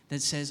you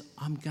that says,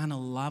 I'm going to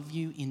love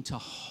you into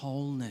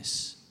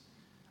wholeness.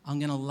 I'm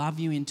going to love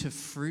you into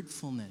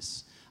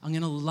fruitfulness. I'm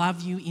going to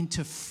love you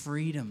into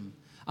freedom.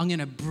 I'm going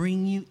to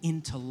bring you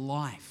into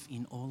life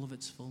in all of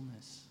its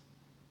fullness.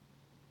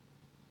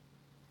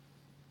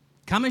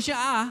 Come as you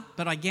are,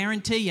 but I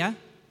guarantee you,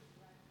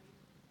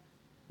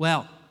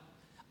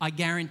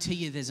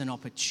 there's an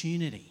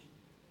opportunity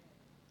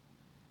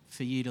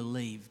for you to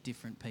leave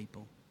different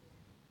people.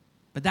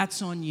 But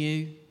that's on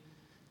you,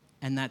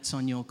 and that's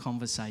on your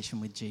conversation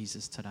with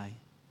Jesus today.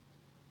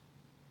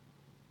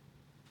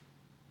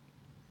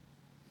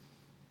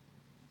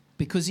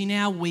 Because in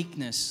our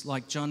weakness,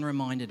 like John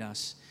reminded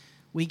us,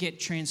 we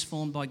get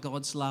transformed by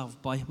God's love.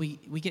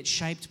 We get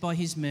shaped by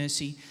His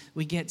mercy.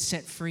 We get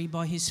set free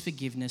by His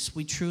forgiveness.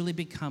 We truly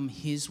become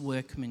His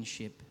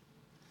workmanship.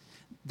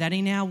 That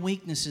in our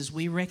weaknesses,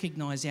 we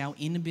recognise our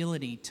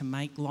inability to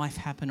make life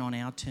happen on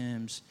our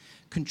terms,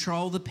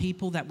 control the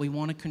people that we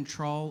want to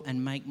control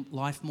and make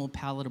life more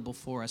palatable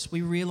for us.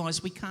 We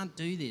realise we can't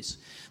do this.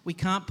 We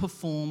can't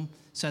perform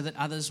so that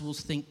others will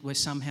think we're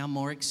somehow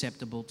more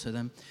acceptable to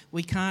them.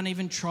 We can't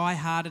even try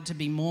harder to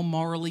be more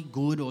morally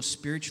good or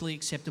spiritually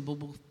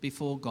acceptable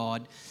before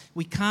God.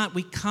 We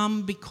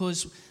come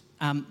because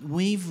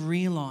we've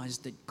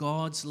realised that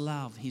God's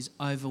love, His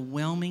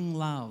overwhelming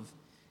love,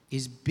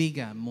 is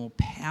bigger, more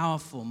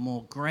powerful,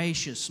 more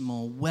gracious,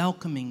 more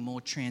welcoming, more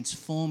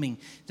transforming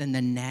than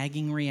the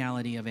nagging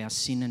reality of our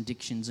sin,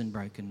 addictions and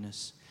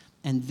brokenness.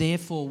 And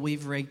therefore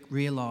we've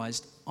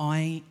realised,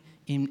 I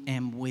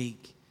am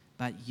weak,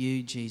 but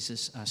you,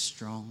 Jesus, are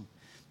strong.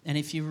 And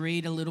if you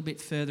read a little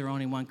bit further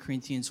on in 1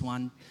 Corinthians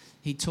 1,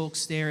 he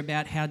talks there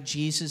about how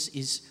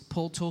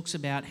Paul talks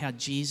about how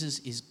Jesus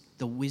is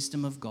the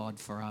wisdom of God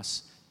for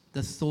us,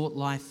 the thought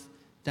life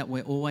that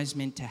we're always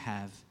meant to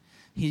have.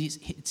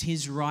 It's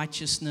His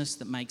righteousness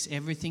that makes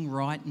everything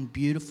right and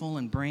beautiful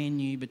and brand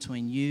new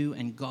between you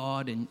and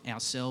God and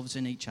ourselves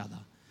and each other.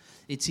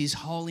 It's His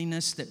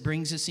holiness that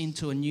brings us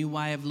into a new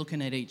way of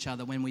looking at each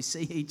other. When we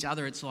see each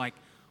other, it's like,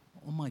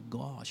 oh my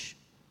gosh,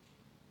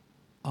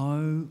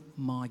 you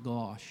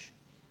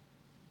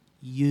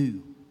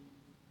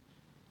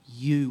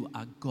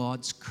are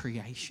God's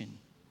creation,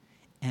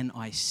 and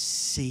I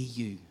see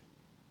you.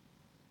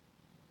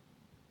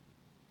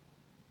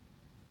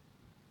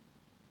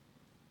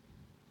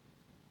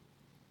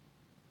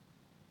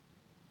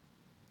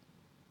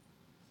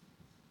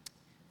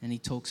 And he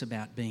talks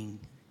about being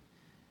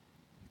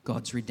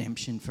God's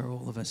redemption for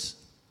all of us.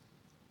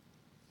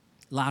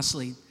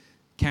 Lastly,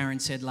 Karen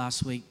said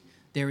last week,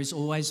 there is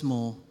always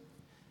more.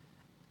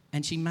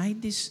 And she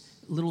made this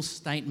little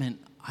statement.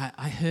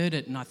 I heard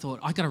it and I thought,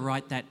 I've got to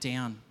write that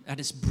down. That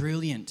is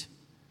brilliant.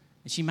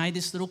 And she made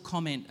this little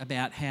comment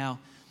about how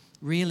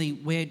really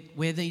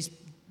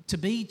to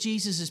be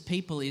Jesus'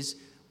 people is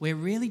we're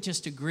really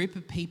just a group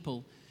of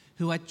people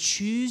who are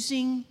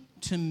choosing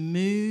to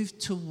move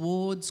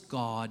towards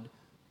God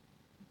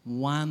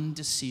one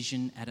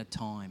decision at a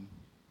time.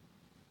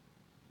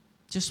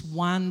 Just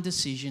one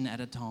decision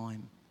at a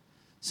time.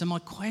 So my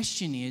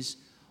question is,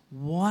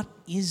 what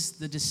is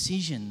the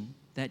decision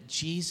that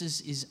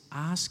Jesus is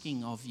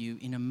asking of you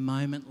in a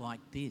moment like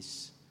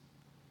this?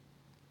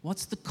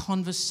 What's the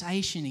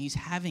conversation He's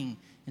having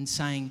and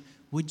saying,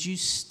 would you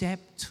step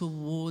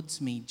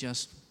towards me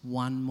just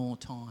one more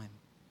time?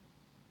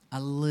 A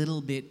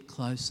little bit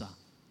closer.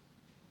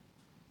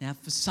 Now,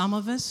 for some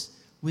of us,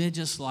 we're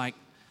just like,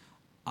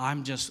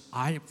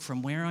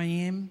 from where I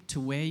am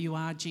to where you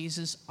are,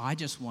 Jesus, I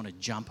just want to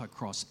jump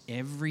across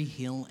every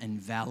hill and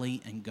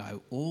valley and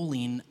go all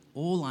in,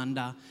 all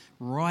under,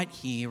 right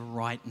here,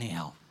 right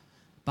now.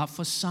 But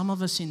for some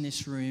of us in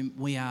this room,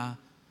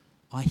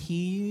 I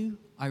hear you,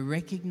 I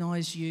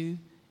recognize you,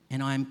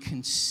 and I'm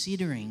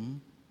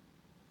considering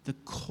the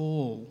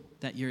call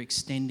that you're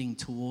extending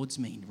towards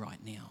me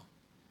right now.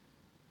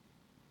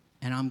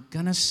 And I'm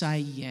going to say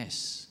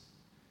yes,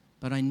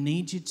 but I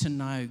need you to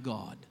know,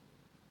 God,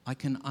 I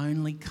can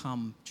only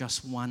come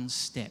just one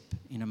step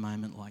in a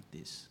moment like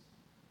this.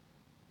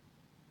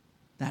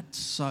 That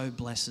so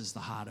blesses the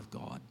heart of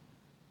God,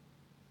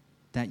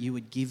 that you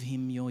would give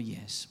Him your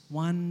yes,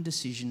 one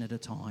decision at a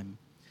time.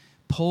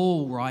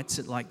 Paul writes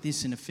it like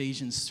this in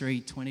Ephesians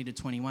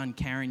 3:20-21.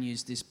 Karen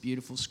used this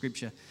beautiful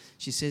scripture.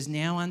 She says,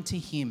 "Now unto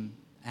him,"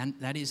 and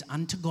that is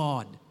unto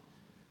God,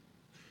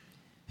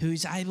 who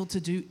is able to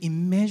do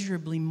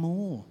immeasurably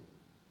more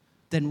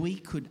than we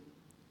could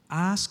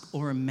ask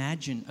or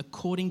imagine,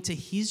 according to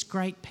his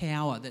great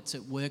power that's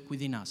at work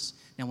within us.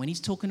 Now, when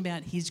he's talking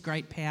about his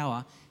great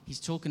power,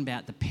 he's talking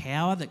about the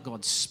power that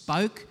God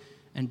spoke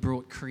and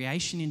brought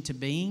creation into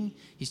being.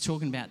 He's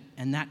talking about,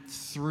 and that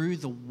through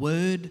the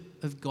Word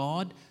of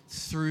God,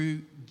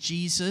 through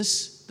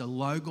Jesus, the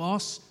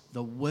Logos,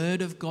 the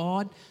Word of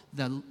God,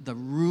 the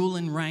rule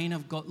and reign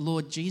of God,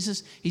 Lord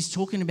Jesus. He's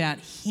talking about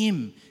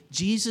him,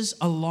 Jesus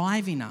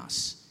alive in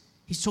us.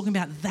 He's talking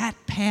about that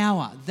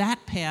power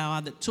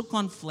that took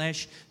on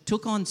flesh,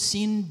 took on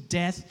sin,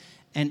 death,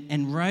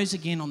 and rose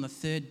again on the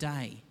third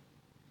day.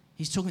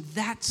 He's talking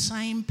that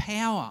same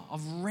power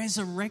of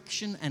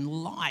resurrection and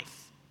life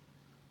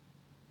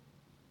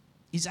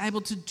is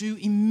able to do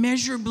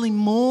immeasurably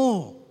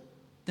more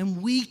than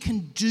we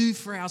can do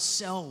for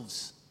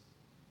ourselves,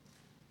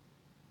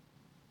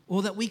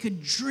 or that we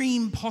could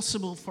dream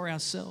possible for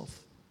ourselves.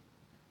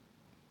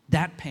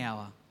 That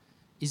power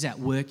is at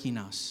work in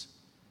us.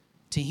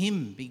 To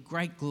him be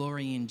great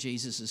glory in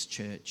Jesus'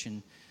 church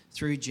and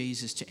through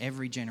Jesus to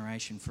every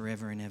generation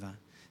forever and ever.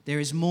 There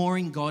is more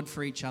in God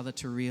for each other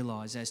to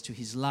realise as to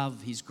his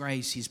love, his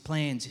grace, his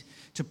plans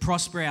to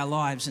prosper our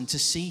lives and to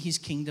see his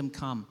kingdom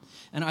come.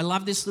 And I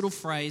love this little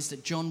phrase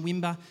that John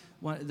Wimber,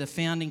 the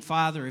founding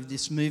father of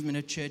this movement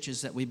of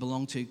churches that we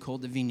belong to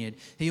called the Vineyard,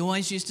 he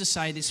always used to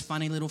say this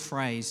funny little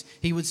phrase.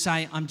 He would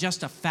say, "I'm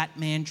just a fat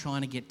man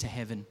trying to get to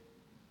heaven."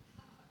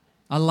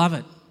 I love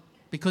it,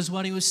 because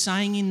what he was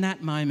saying in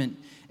that moment,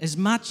 as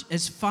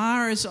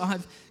far as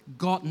I've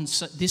gotten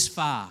this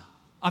far,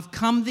 I've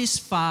come this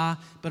far,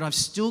 but I've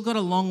still got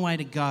a long way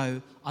to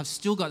go. I've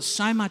still got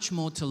so much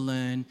more to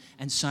learn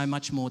and so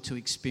much more to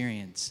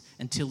experience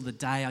until the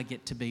day I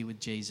get to be with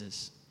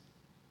Jesus.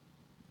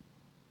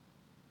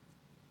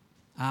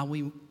 Are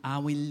we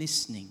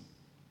listening?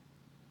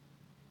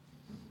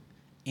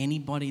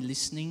 Anybody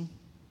listening?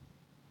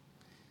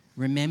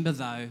 Remember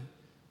though,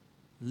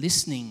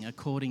 listening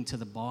according to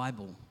the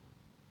Bible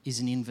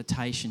is an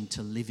invitation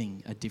to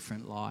living a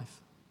different life.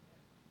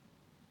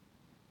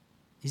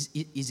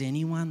 Is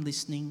anyone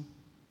listening?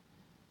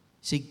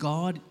 See,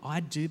 God,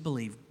 I do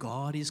believe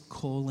God is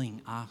calling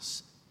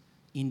us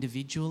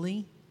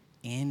individually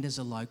and as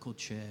a local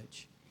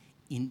church.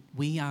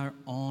 We are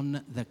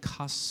on the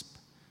cusp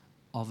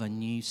of a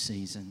new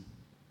season.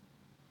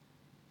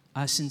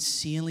 I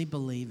sincerely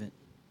believe it.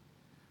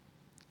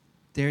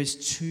 There is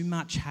too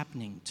much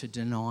happening to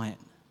deny it.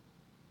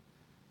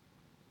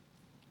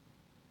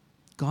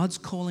 God's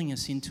calling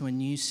us into a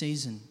new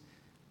season.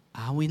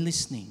 Are we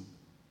listening?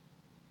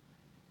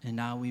 And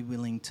are we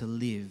willing to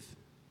live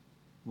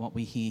what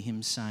we hear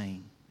him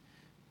saying?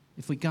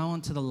 If we go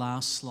on to the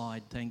last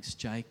slide, thanks,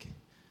 Jake.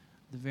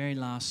 The very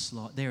last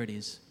slide, there it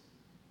is.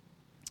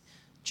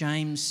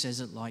 James says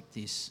it like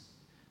this: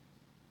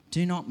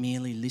 do not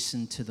merely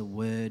listen to the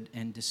word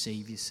and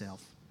deceive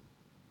yourself.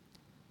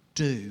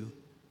 Do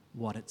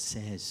what it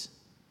says.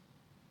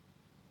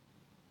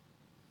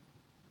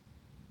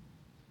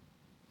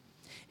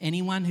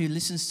 Anyone who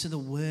listens to the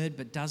word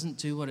but doesn't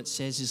do what it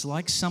says is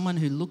like someone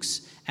who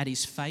looks at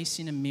his face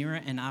in a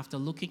mirror and after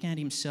looking at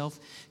himself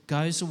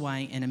goes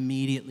away and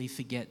immediately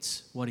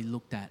forgets what he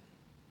looked at.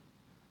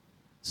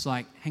 It's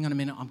like, hang on a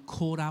minute, I'm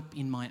caught up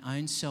in my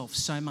own self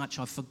so much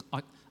I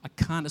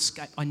can't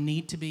escape. I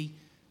need to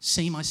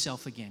see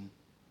myself again.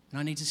 And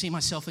I need to see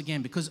myself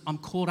again because I'm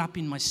caught up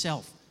in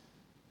myself.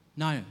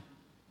 No,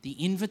 the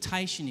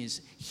invitation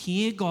is,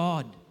 hear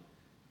God.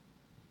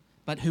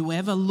 But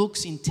whoever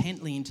looks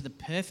intently into the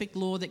perfect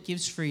law that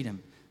gives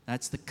freedom,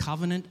 that's the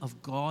covenant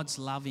of God's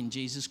love in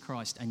Jesus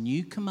Christ. A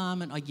new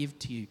commandment I give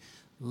to you: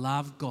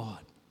 love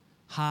God,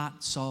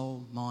 heart,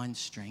 soul, mind,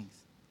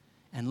 strength,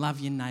 and love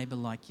your neighbour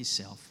like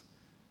yourself.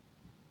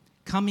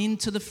 Come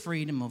into the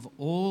freedom of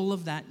all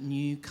of that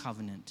new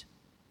covenant.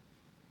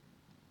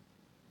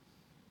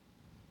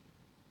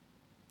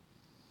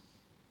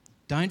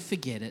 Don't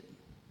forget it.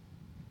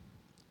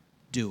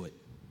 Do it.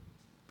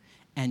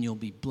 And you'll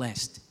be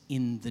blessed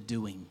in the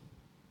doing.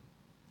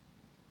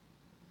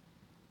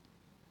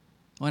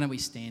 Why don't we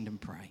stand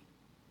and pray?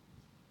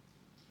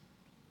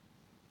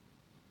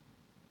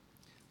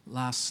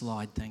 Last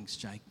slide, thanks,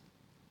 Jake.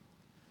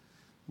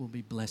 We'll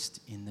be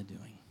blessed in the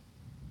doing.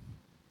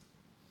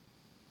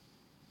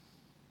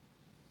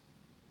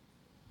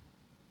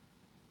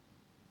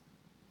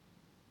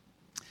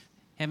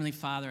 Heavenly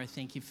Father, I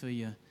thank you for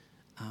your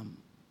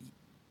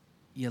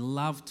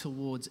love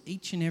towards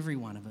each and every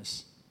one of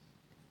us.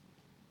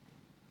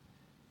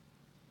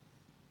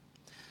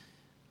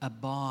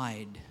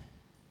 Abide,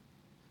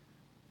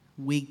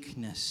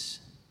 weakness,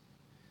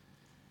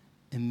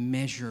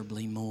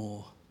 immeasurably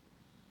more.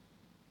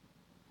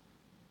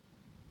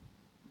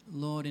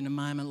 Lord, in a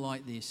moment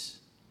like this,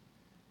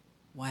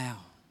 wow.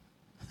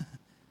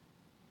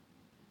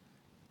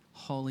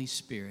 Holy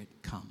Spirit,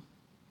 come.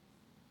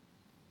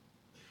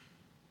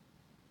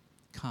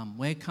 Come.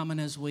 We're coming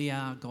as we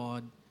are,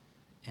 God,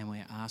 and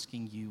we're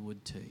asking you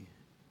would too.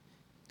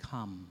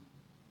 Come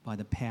by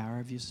the power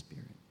of your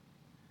Spirit.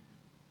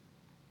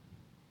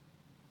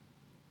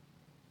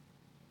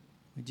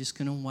 We're just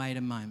going to wait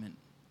a moment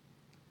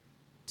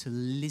to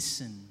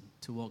listen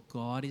to what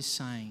God is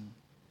saying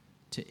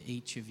to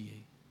each of you.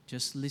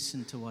 Just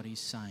listen to what he's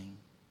saying,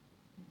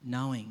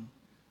 knowing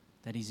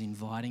that he's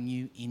inviting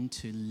you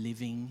into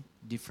living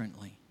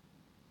differently.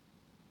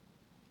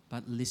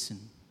 But listen.